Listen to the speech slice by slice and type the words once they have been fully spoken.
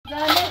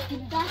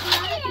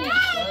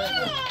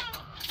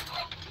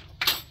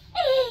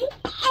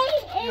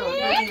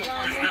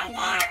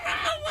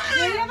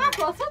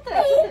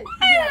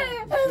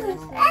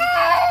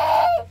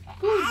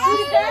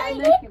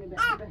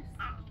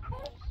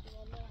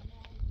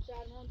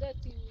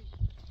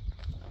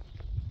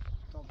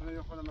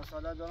یه خود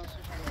مسئله دارم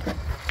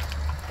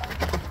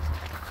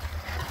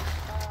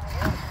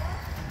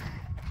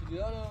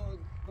چیزیارو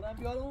برم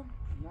بیارم؟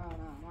 نه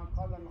من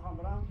کار دارم میخوام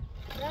برم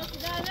نه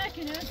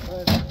نکنه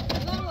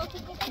الله تو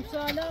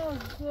سلام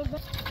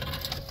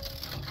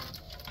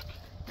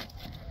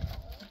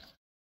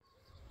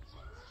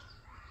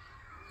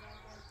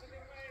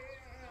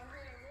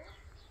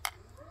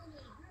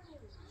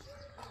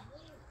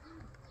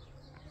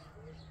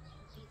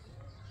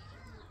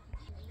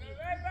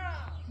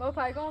با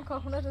پیگام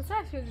کارخونه تو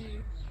سر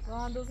شدی؟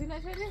 وام اندازی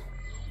نشدی؟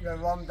 یه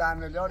وام 10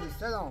 میلیارد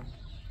استدام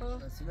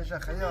سیبش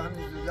خیلی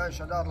همین زودای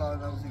شدار لا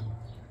نوزی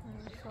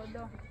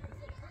انشالله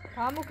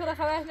همون که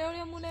خبر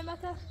نمیدونم مون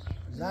نعمته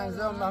زنگ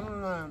زدم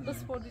همون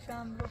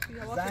بسپردیشم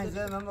زنگ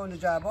زدم همون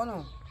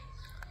جوانم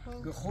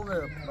که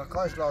خوبه با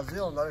کاش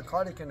لازم داره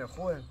کاری کنه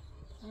خوبه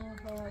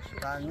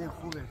تامین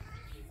خوبه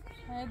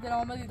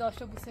درآمدی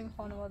داشته بوسیم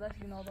خانواده‌اش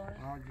بینا داره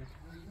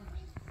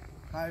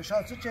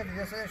خواهشات چه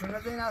دیگه سرشون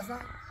ندین اصلا؟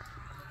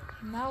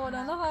 نه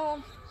والا نه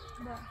هم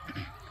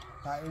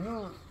تا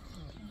اینو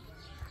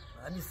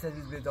همین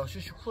سرویس بداشته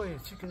شو خوبه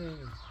چی کنی؟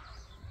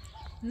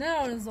 نه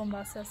آرزون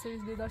بسته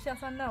سرویس بداشتی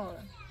اصلا نه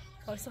آرن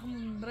خواهشت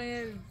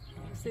برای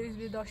سرویس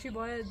بداشتی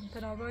باید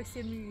تنابای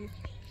سیر میگی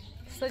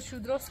سه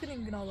درست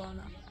کنیم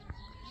گناهانه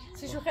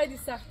سیشو خیلی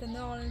سخته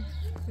نه آرن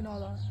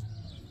گناهانه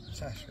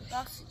چشم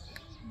بخشی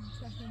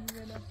چشم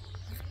میگه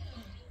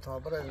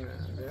تابرن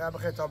نه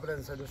بخیر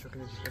تابرن سرشو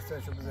کنی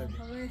سرشو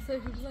بزنی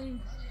سرشو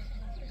بزنیم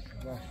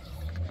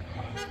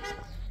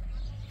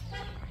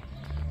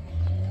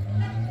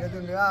یه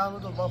دنیا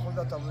همون دو با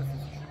خود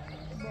تابرن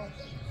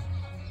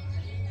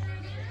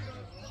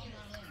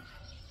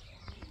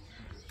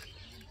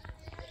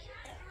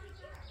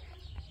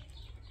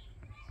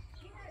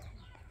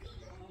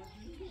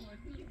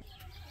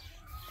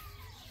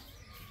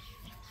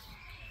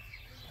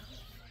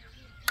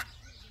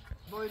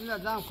اینه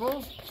زم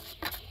کو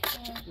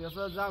یه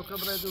سال زم کو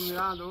برای دو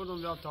میرند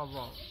دوردم یا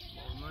تابا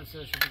من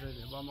سرشو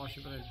بزنیم با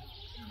ماشی بریم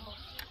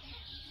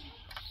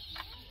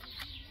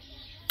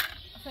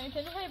اصلا این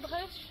تنی خیلی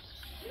بخیرش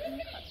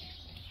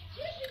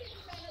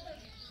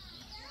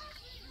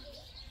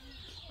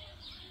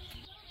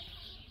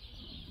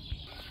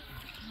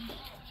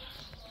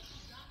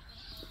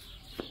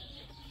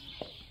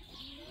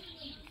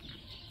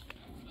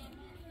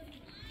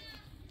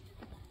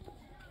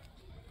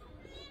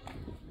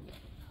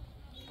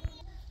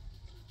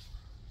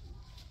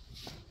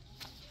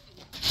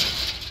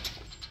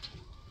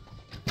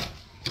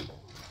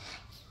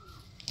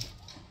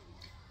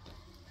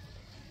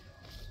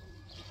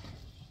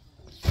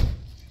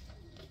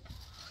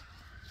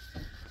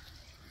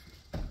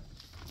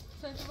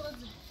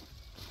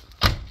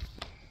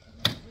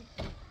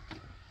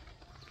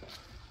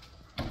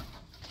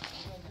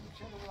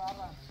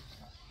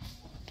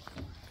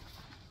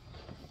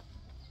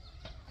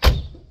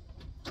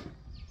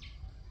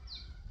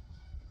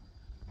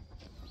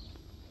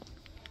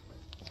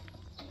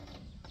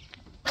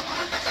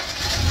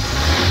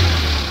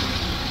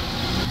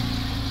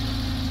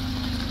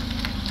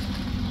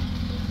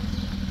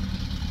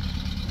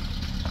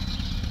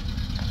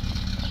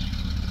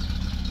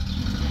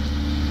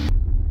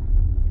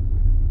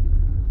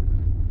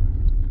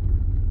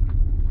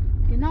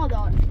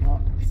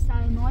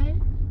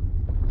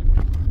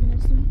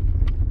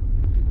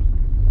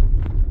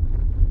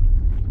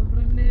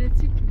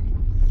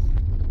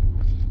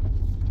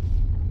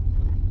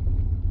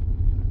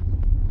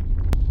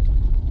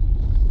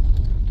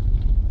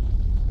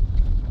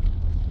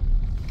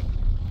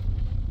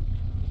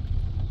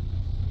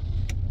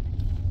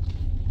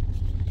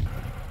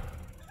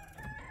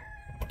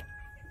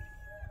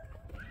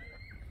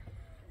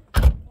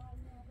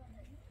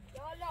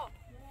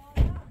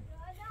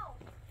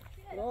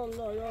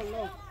الله یا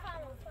الله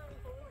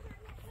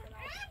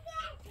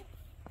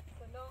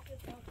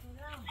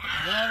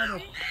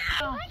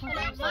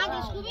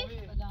مهندس خوبی؟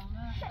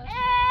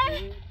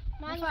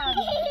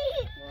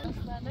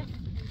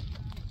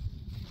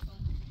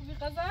 خوبی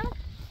قزل؟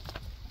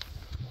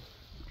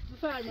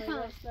 بفرمایید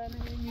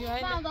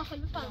بفرمایید داخل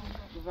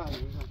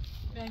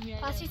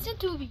بفرمایید پس چه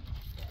توبی؟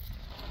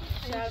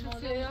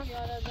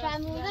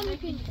 شرمونده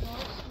میکنی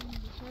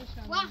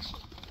وحش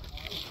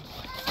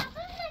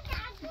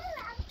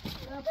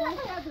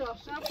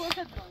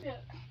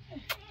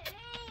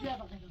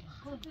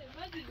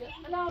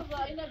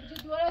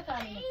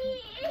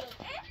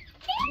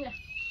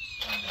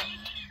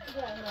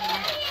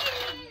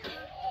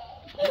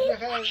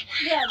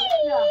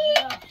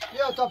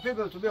بیا تا پی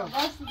تو بیا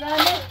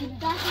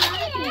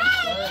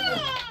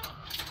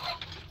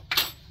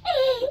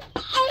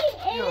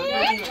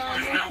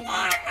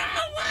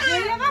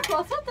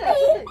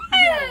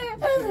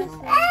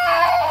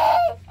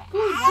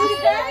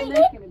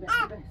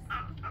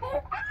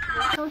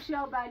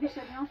Social بعدی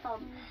شدیم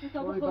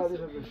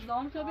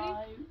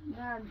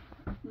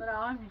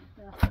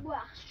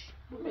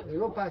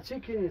ایو پچه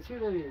کنی چی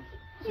داری؟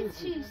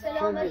 چی؟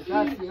 سلامتی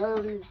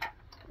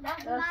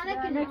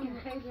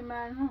خیلی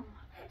ممنون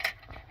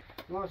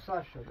ما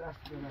سر شد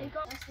دست بینم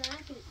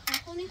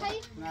خونی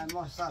خیلی؟ نه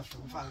ما سر شد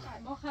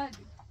ما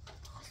خیلی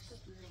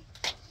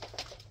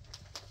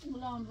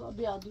غلام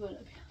بیا دوره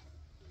بیا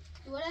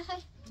دوره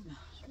خیلی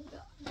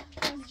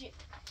بازجی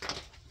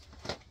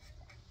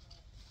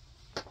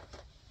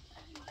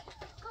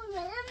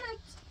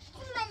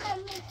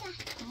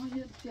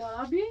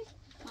تیارابی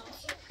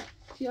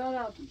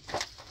تیارابی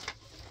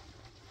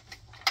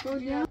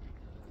کجا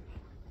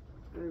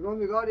نگاه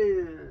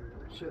میگاری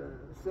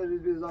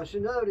سرویس بیزداشتی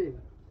نداری؟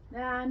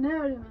 نه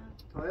نداریم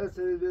تا یه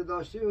سرویس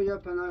بیزداشتی و یه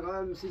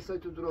پناهگاه مثل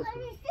سایت تو درست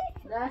کن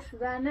دست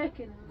در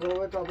نکنیم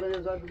بابا تا برای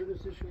یه ذره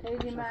بدرستش کن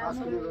خیلی شخص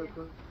ممنون. کنی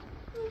کن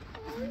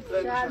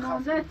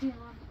شرمانده تیم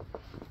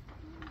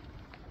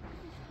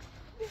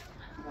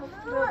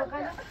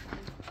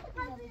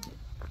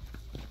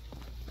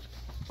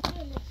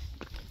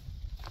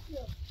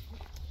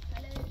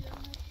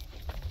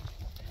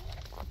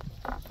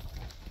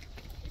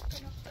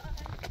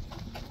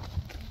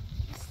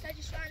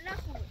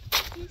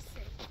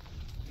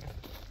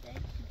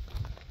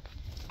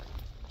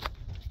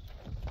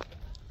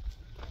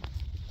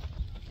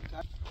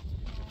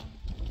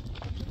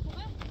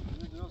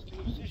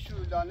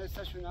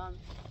دانستشون هم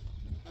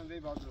وی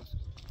با درست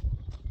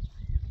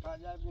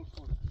بعد یه بول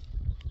کن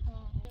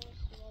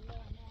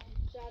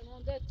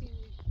شرمانده تیم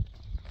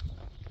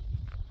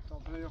تا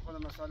برای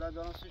خود مسئله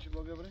دانستش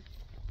با ببری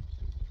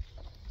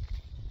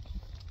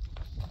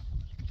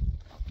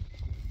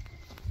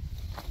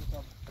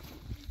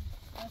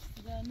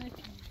دست در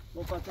نکنیم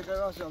با پتک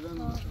راست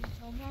یادم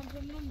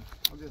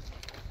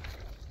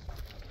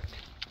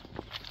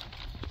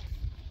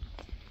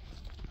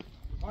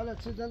حالا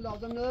چیز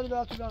لازم نداری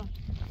به تو دارم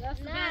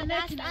دست نه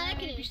در دست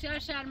نکنیم بیشتر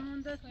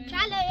شرمانده تیم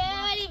کله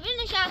ولی این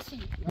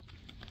نشستی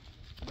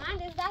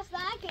مهندس دست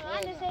نکنیم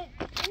مهندس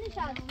این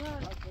نشستی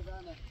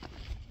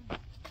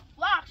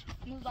وقت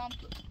نظام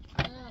تو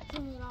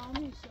تو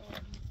رامی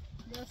شد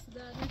دست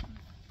در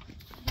نکنیم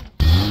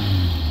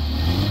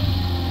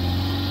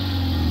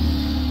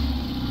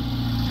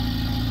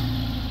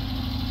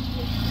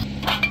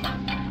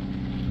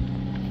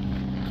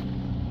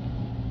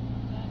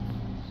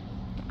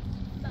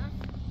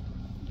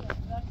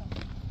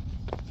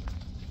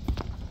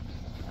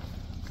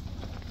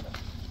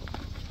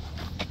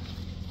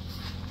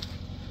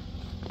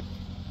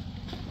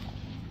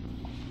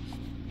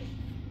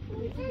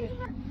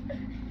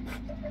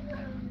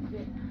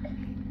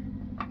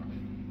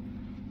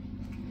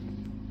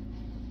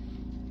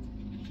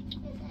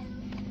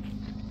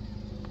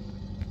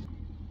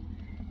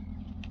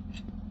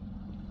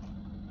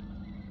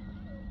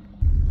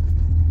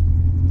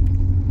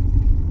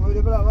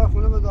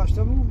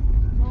داشته بود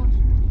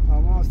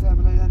اما اصلا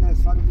بلا یه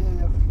نسال بیه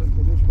یه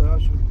بلوش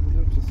براش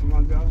بلوش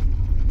سیمان بیارم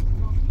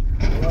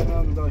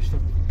یادم داشته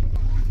بود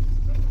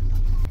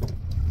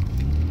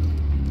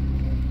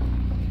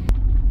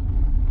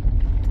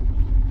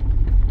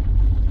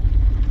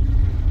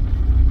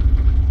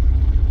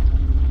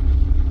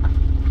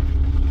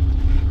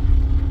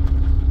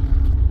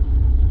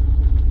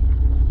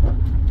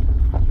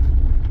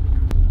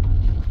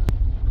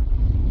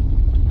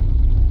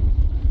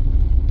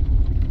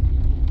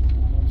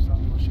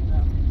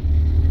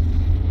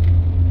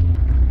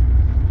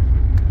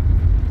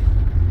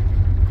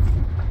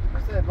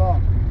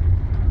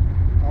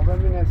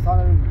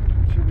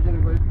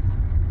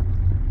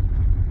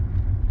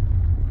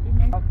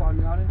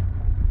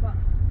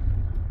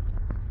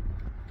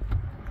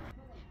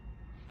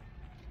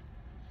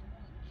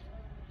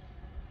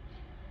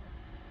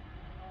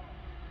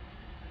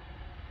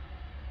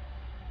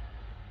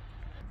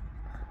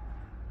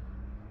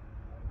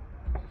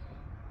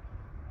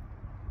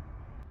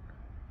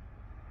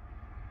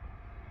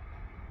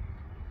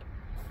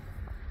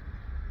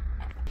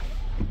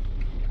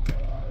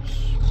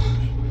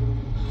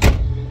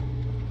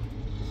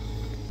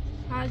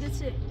Hadi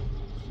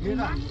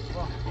Mira,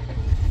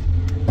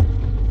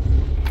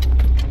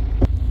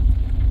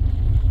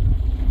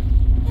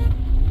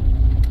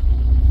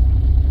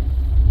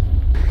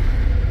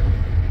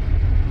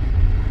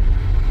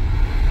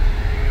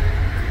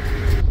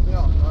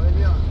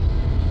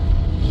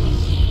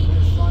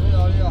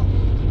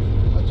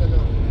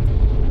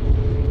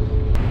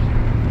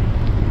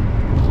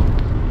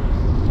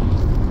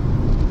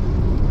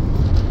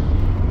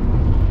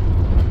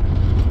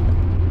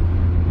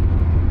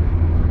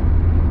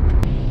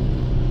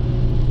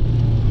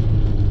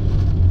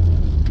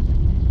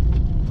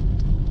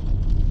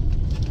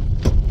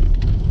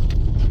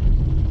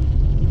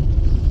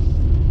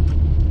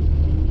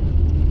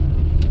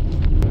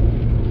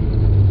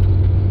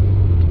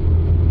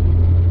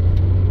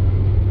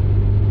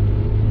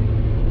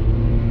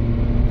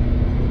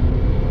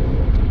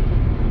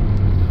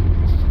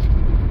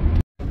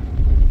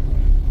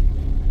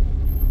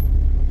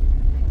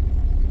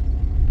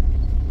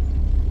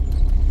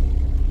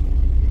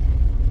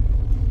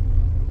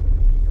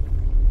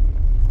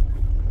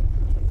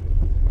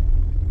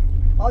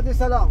 هادي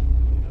سلام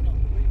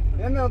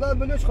يا مقدار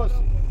بلوش خص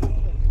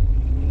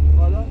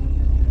هذا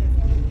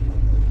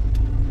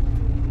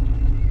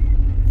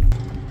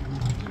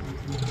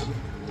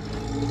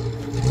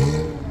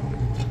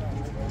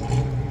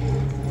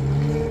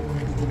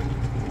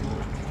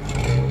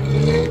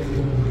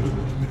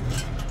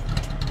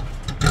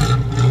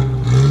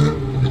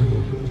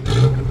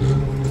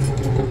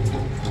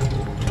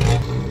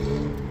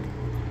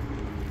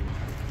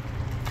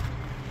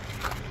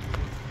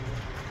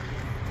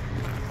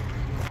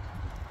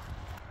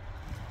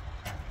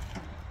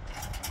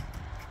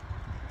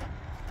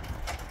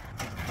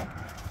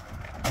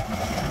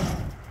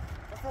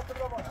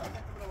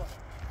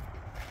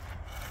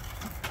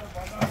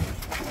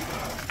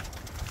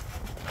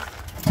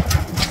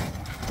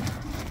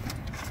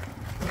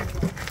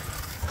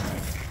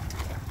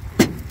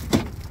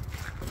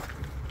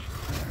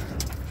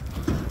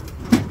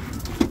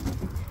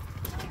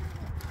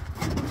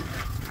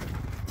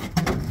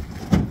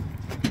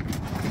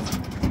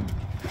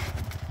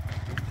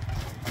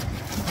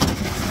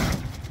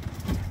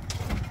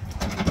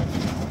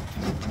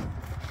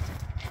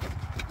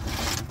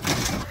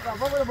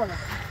بالا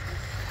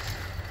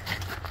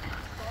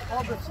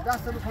آب بچی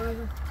دست بکنه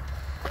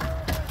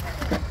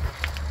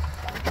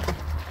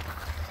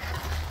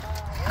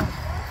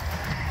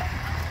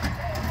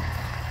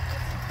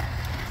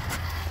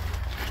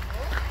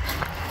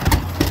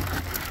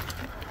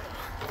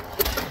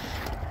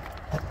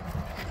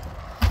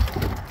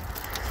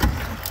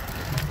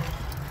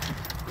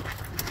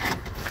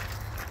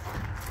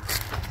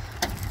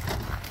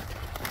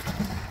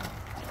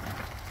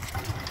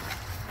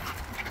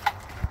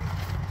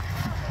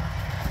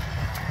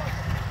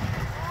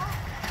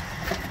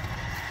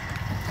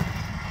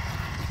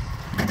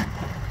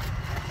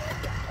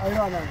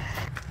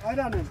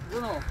ayranım.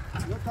 Bunu.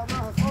 Yok tamam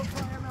hesap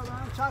koyayım ya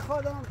ben çakal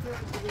dedim ki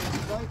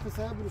dayı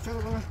kısaya bir şey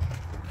bana.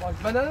 Baş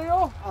belene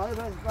yok. Hayır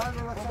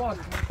ben baş.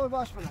 Koy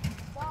baş bana.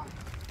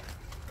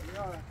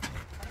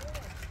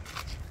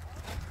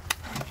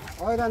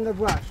 Ayran da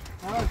baş.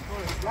 Hayır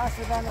koy.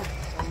 Lastik bana.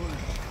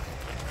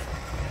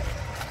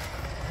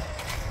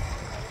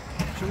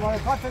 شما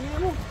کارت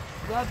نیمون؟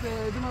 بعد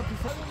دو ما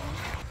پیسه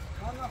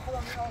من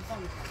خودم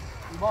می‌آسان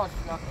باش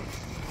نکن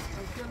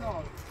مشکل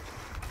نداره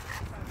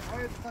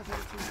باید تاچه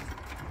چی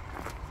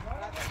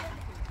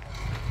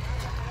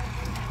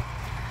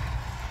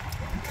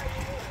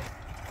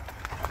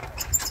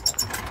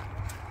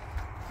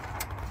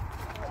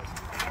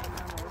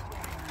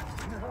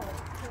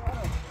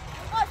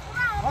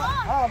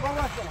ها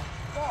باش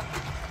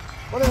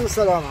برو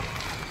بالسلامه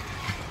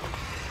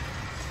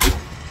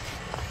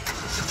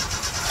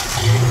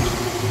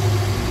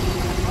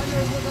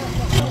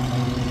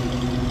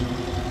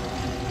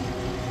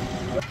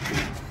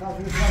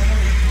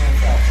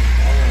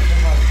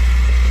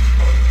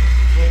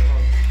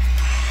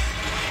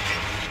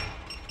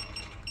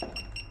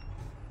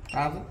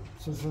عظیم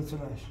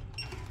سلسله‌اش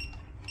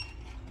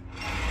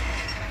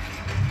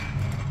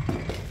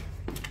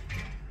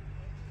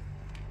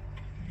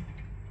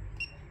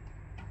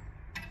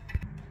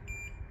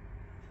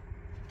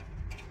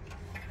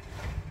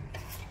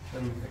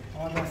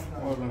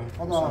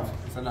خدا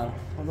سلام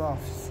خدا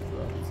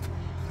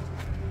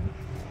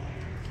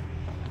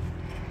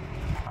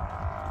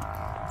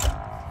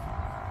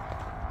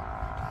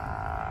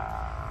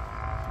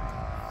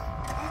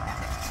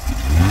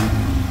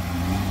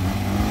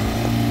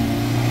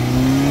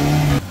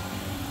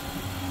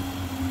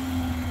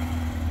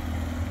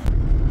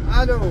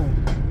الو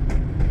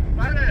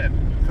بله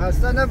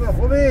خسته نبا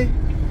خوبی؟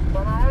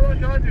 سلام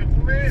شادی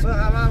خوبی؟ چه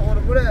خبر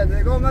قربونه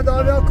نگاه من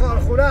دارم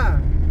کارخونه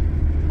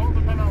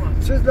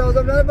چیز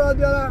لازم داره باید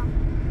بیارم؟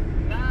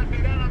 نه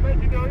فعلا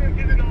همه چی داریم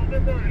چیزی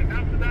لازم داریم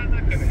دست در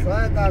نکنه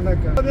سایت در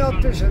نکنه میاد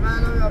پیشه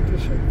من میاد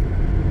پیشه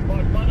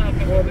باش من هم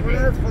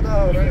قربونت خدا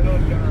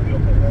حافظ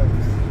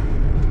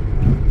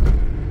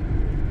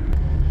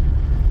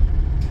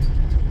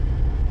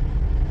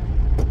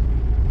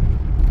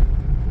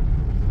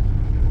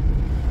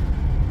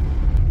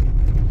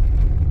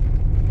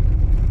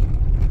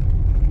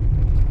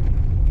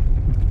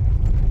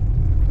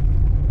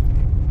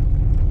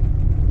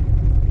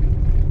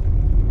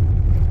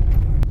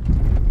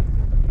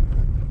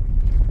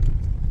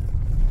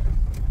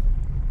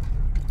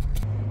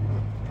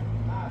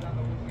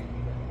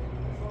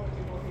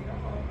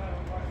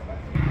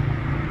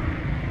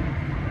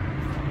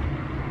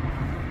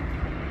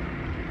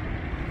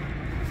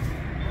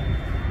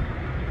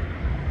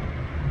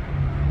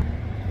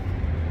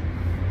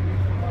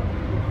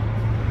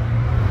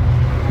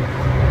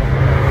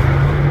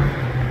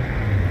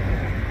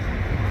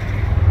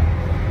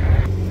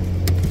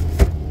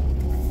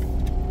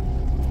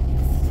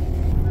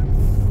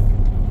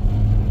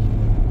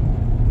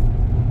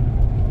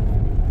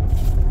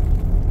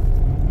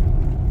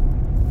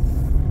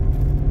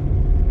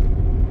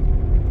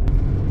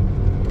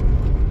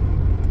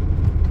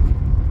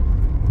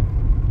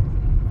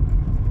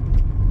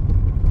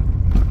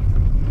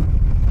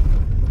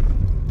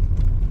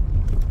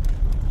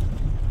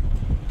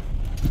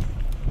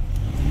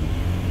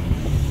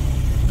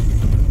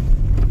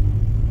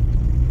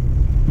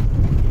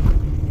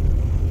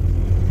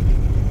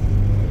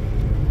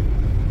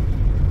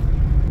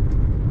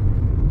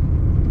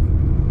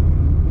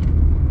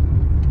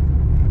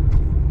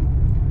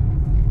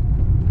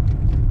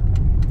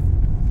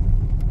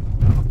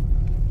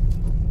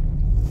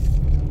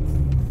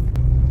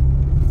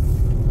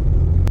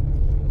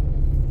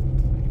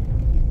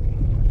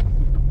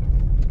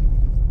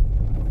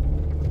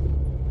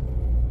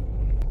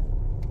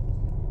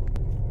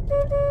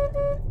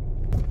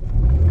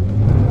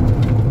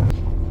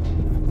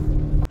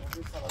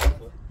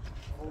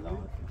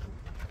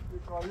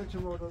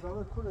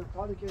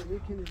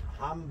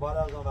هم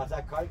بالا از اون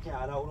وسط کاری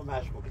که الان اونو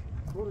مشغول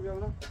برو بیا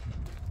برم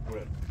برو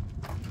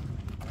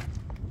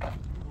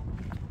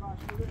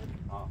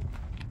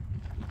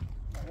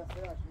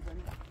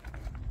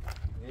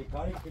ای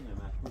کاری که نه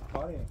مشغول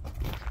کاره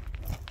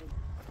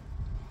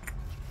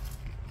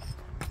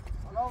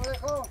سلام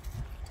علیکم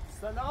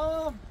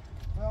سلام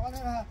آقا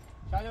نه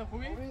شاید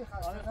خوبی؟ خوبی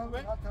خسته خوبی؟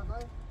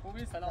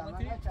 خوبی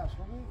سلامتی؟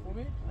 خوبی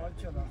خوبی؟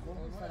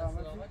 خوبی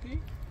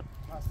سلامتی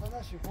خسته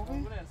نشی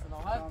خوبی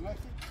سلامت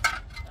سلامتی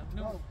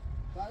ممنون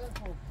بله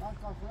خوب من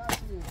کارخونه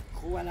هستی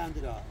خوب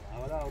الحمدلله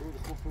اولا روز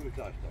خوب فروش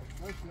داشت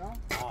باشی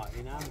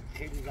این هم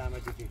خیلی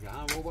زحمتی کشه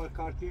هم موبایل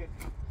کار که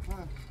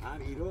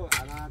هم ایرو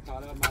الان تا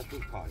حالا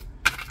مسئول کار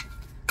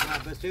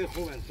بسیار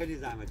خوبه خیلی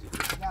زحمتی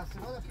کشه دستی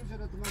ها رفتیم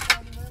شده تو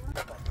من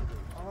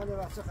آقا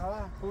لباس چه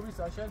خبر؟ خوبی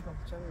ساشل کن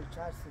چه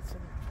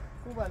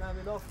خوب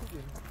الحمدلله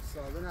خوبی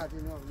ساده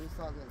ندیم آقا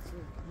ساده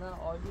نه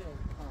عالیه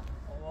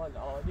والا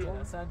عالیه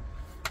اصلا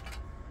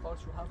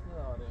کارشو حق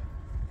نداره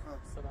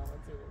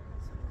سلامتی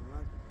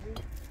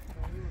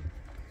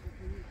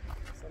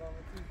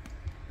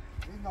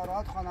این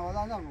ناراحت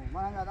خانواده نمون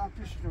من هم الان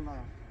پیششون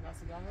برم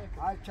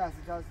هر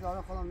کسی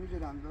داره خودم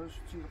میگیرم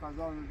دارش چیز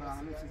غذا میبرم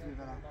همه چیز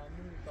میبرم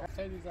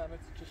خیلی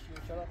زحمتی کشید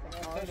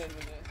انشاءالله خیلی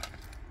بده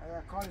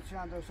اگر کاری چی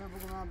هم داشته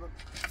بگو من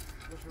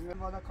بشون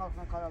ماده کار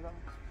کنم کار دارم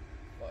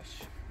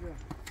باش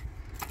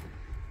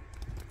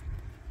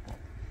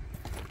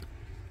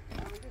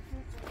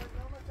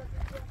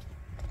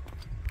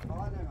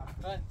آقا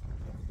نگاه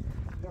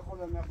یه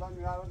خود مقدار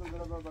میگردم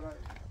برای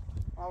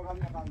آقا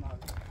مقدار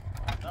نهارد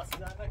دست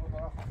در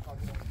نکن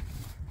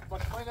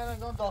باش ما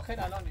این داخل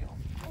الان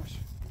میام باش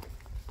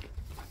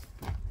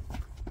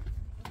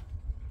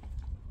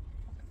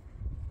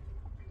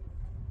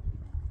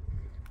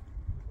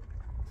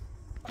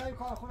این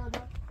کار خونه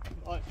دار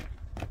آی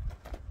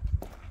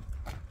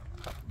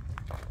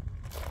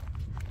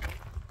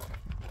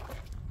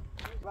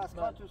بس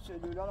کار تو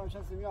سلولار هم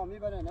شستی میام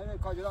میبره نه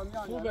کاجرا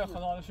میان خوبه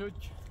خدا رو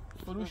شکر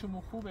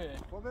فروشمون خوبه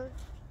خوبه؟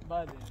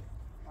 بله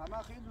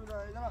اما خیلی دوره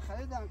اینا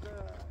خریدم که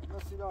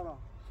وسیلا را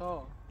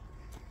خب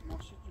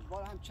ماشین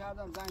بار هم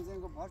چردم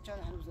زنگ و بار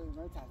چرد هنوز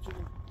من تعجب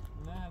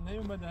نه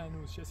نیومده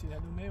هنوز کسی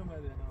هنوز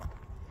نیومده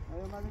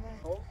نیومده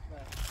نه؟ خب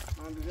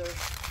من دیگه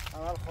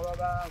اول خدا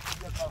برم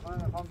یه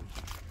کارخانه میخوام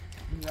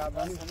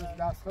بیابانی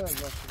دست خود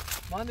باشه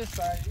مهندس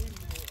این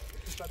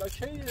انشاءالله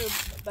کی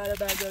برای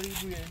برداری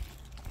بویه؟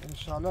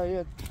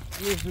 انشاءالله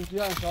یه زودی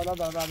ها انشاءالله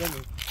برده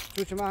بود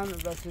تو که من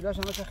وسیلهش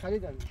همه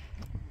خریدم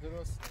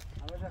درست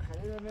همه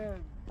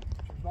خریدم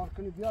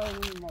بانکنی بیا این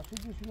ماشین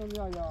جوشونو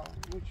میاد یا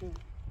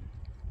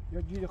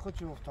یا گیر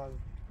خودشون افتاده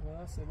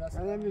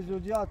درسته یعنی این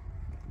زودی ها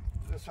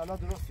انشاءالله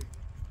درستی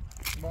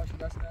باشه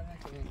دست در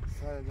نکنید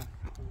سایده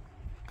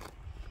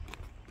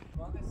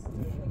مهندس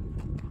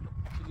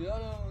چیزیا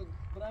رو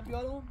برم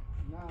بیارم؟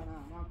 نه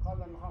من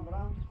کار میخوام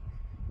برم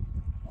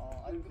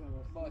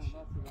باشه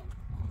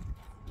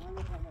من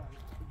میخوام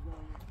برم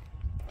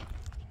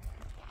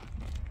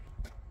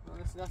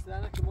دست در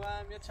نکنید ما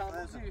هم یه چند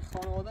روزی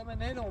خانواده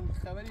من نیدم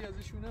خبری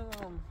ازشون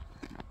ندارم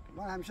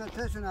من همیشه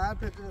تشونه هر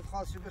پتر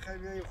خاصی بخیر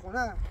بیایی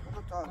خونه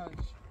بگو تا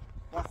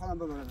با خودم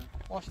ببردم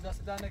باشه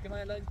دست در نکنید من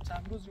الان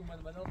چند روزی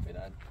اومدم بعد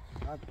فعلا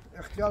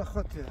اختیار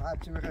خودته هر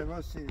چی میخوای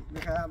واسه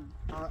میخوام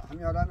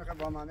همین آدم میخوام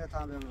با معنی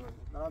تام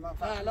ببرم نه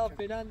الان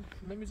فعلا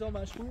نمیذارم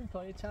مشغولم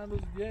تا یه چند روز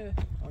دیگه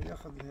آیا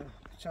خود دیگه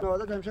چند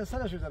وقت همیشه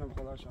سرش بزنم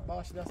خدا شد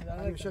باشه دست در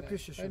همیشه نکنید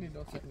پیشش خیلی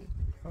لطفی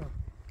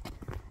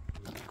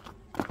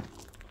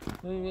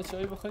بریم یه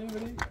چایی بخوریم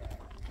بریم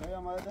چای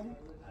آماده داری؟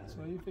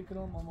 چایی فکر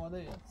کنم آماده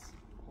است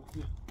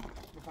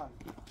بخواه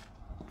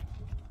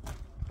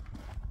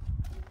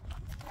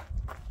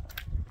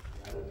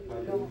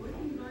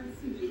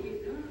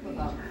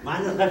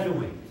مهندس خوش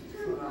اومدید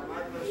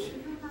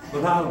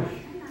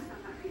بفرمایید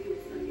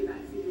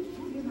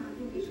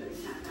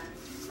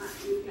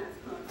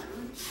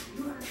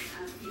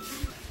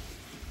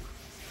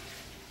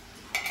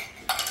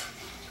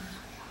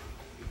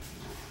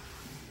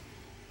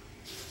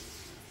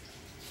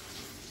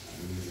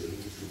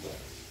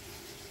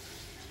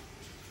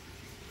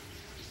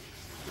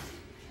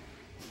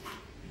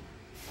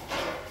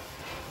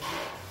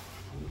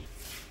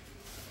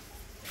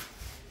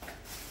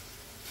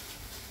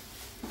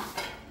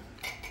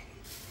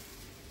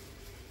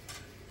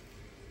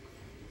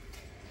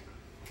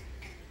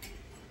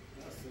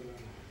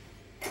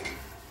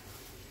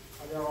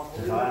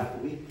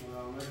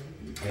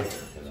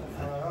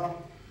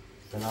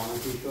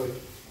سلامتی شد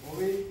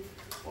خوبی؟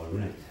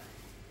 قربونت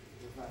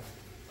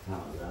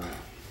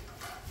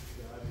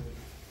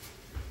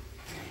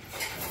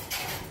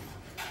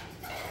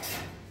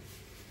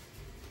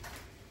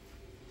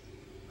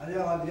علی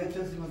آقا دیگه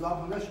چیزی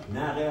مضاف نشد؟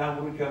 نه غیر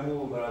همون که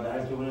همون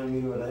برادرت که اونم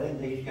میره برادر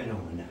دیگه هیچ کنه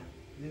نه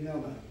دیگه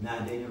اومد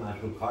نه دیگه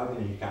مشغول کار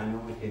بینه که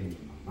همون که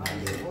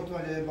میدونم خود تو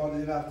اگه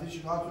باردی رفتی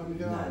شکایت رو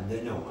میگیرم؟ نه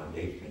دیگه اومد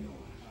هیچ کنه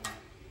اومد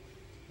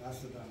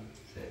دست دارم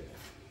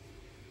سیده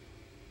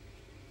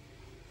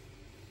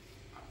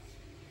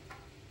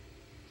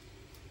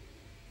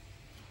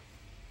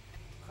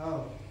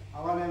خب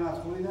اول نعمت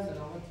خوبی ده؟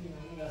 سلامتی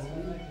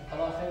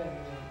حالا خیلی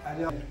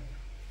علی آقا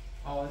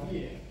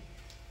عالیه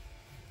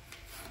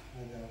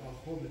علی آقا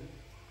خوبه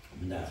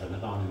من دست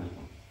نتانه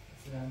میکنم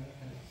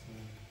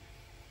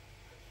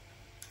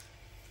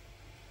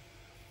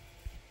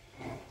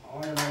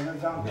آقای من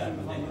جمع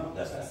کنم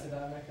دست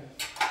در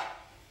نکنید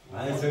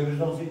من چه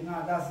بزنم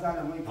نه دست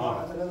دارم من این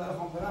کار رو دارم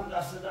خواهم برم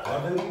دست دارم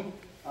کار داری؟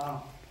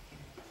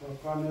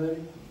 کار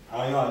نداری؟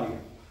 آیا عالیه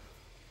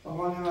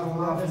آقا نعمت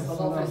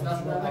خداحافظ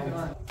دست در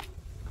نکنید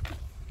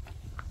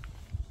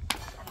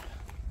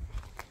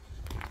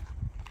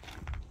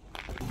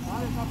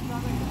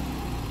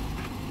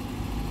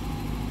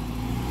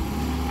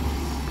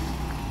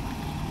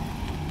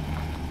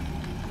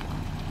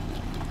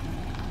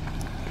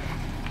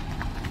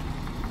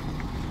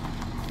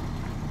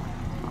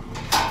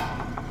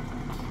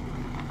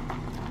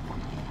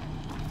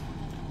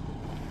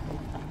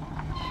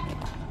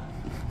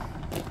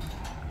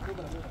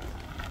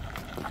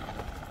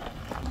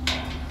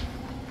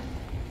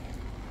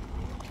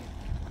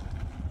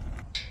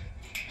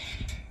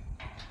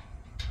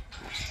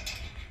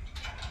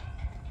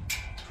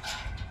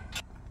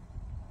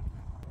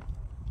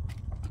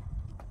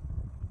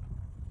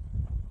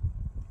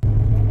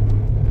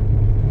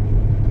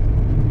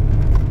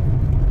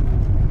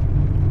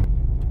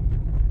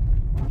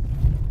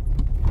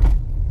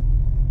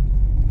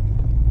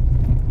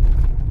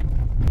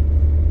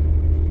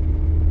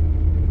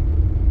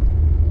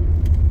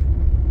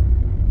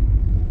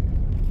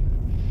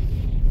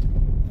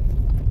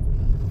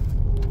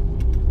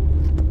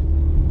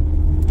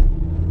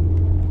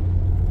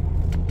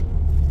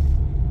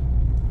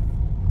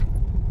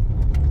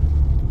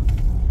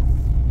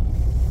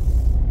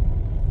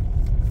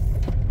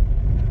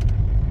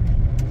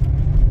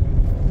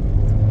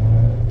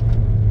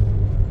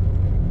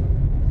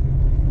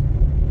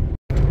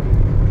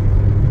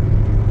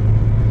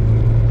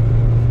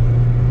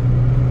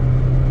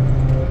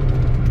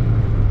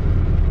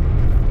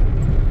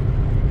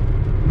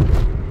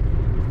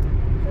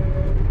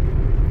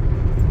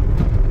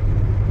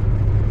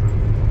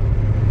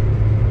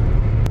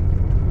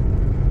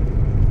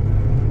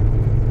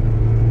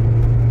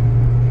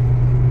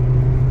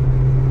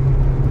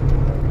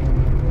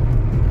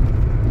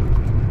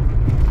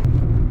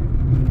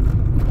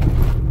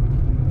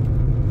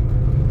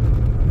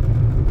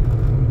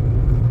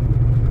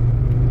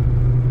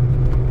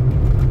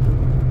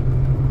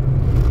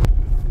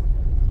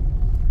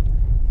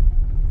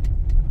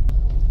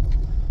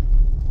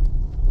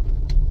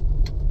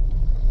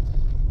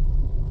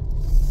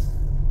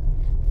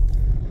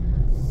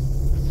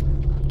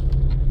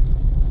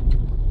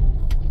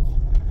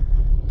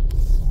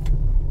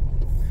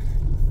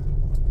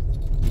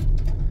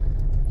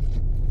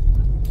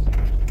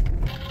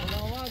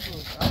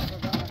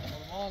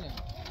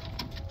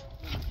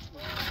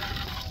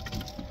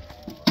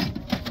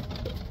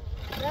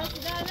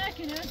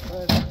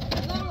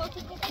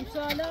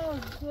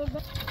دوره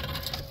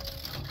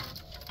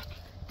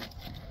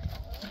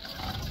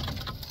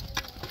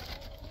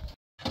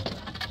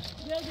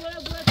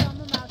تمام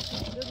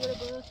مرسی. دوره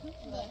برسون.